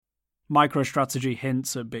MicroStrategy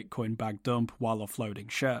hints at Bitcoin bag dump while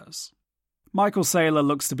offloading shares. Michael Saylor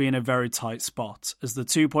looks to be in a very tight spot, as the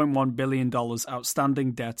 $2.1 billion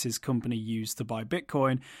outstanding debt his company used to buy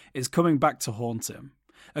Bitcoin is coming back to haunt him.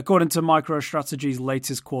 According to MicroStrategy's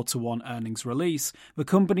latest Q1 earnings release, the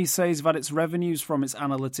company says that its revenues from its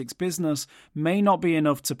analytics business may not be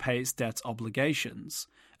enough to pay its debt obligations.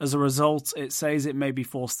 As a result, it says it may be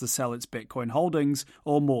forced to sell its Bitcoin holdings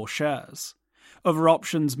or more shares. Other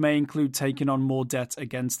options may include taking on more debt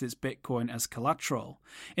against its Bitcoin as collateral.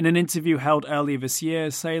 In an interview held earlier this year,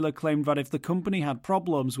 Saylor claimed that if the company had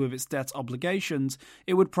problems with its debt obligations,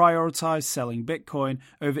 it would prioritize selling Bitcoin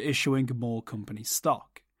over issuing more company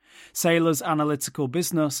stock. Saylor's analytical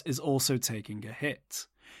business is also taking a hit.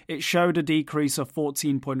 It showed a decrease of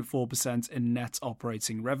 14.4% in net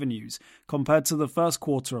operating revenues compared to the first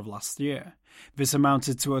quarter of last year. This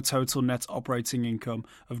amounted to a total net operating income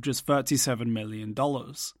of just $37 million.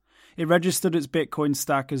 It registered its Bitcoin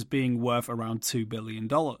stack as being worth around $2 billion.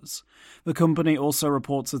 The company also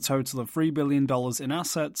reports a total of $3 billion in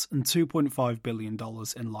assets and $2.5 billion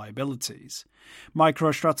in liabilities.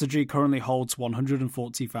 MicroStrategy currently holds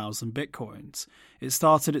 140,000 Bitcoins. It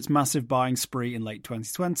started its massive buying spree in late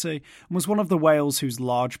 2020 and was one of the whales whose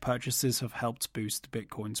large purchases have helped boost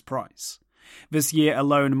Bitcoin's price. This year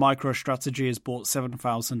alone, MicroStrategy has bought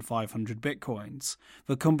 7,500 Bitcoins.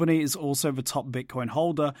 The company is also the top Bitcoin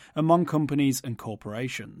holder among companies and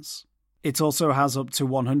corporations. It also has up to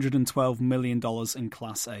 $112 million in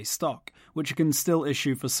Class A stock, which it can still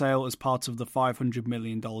issue for sale as part of the $500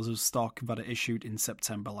 million of stock that it issued in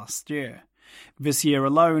September last year. This year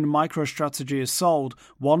alone, MicroStrategy has sold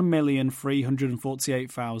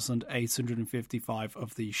 1,348,855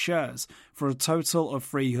 of these shares for a total of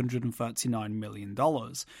 $339 million,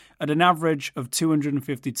 at an average of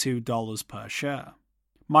 $252 per share.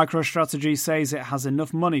 MicroStrategy says it has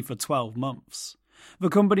enough money for 12 months. The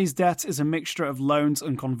company's debt is a mixture of loans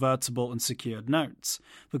and convertible and secured notes.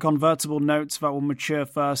 The convertible notes that will mature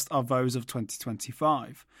first are those of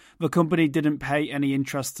 2025. The company didn't pay any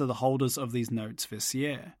interest to the holders of these notes this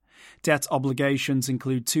year. Debt obligations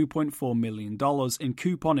include $2.4 million in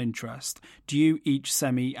coupon interest due each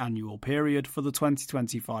semi-annual period for the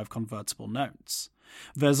 2025 convertible notes.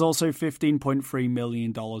 There's also $15.3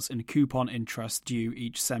 million in coupon interest due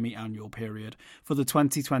each semi-annual period for the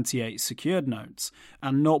 2028 secured notes,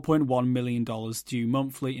 and $0.1 million due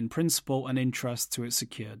monthly in principal and interest to its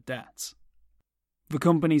secured debt. The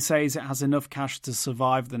company says it has enough cash to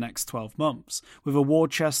survive the next 12 months, with a war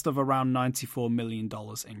chest of around $94 million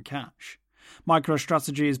in cash.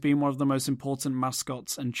 MicroStrategy has been one of the most important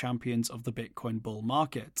mascots and champions of the Bitcoin bull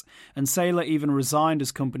market, and Saylor even resigned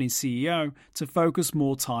as company CEO to focus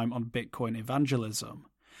more time on Bitcoin evangelism.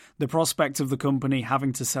 The prospect of the company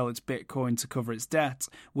having to sell its Bitcoin to cover its debt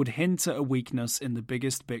would hint at a weakness in the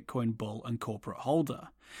biggest Bitcoin bull and corporate holder.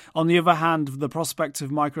 On the other hand, the prospect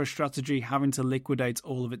of MicroStrategy having to liquidate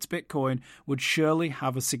all of its Bitcoin would surely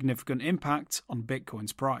have a significant impact on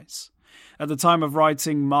Bitcoin's price. At the time of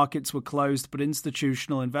writing, markets were closed, but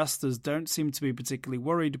institutional investors don't seem to be particularly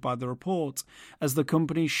worried by the report, as the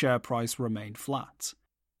company's share price remained flat.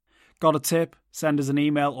 Got a tip? Send us an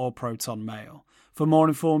email or Proton Mail. For more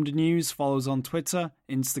informed news, follow us on Twitter,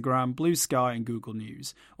 Instagram, Blue Sky and Google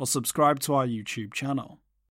News, or subscribe to our YouTube channel.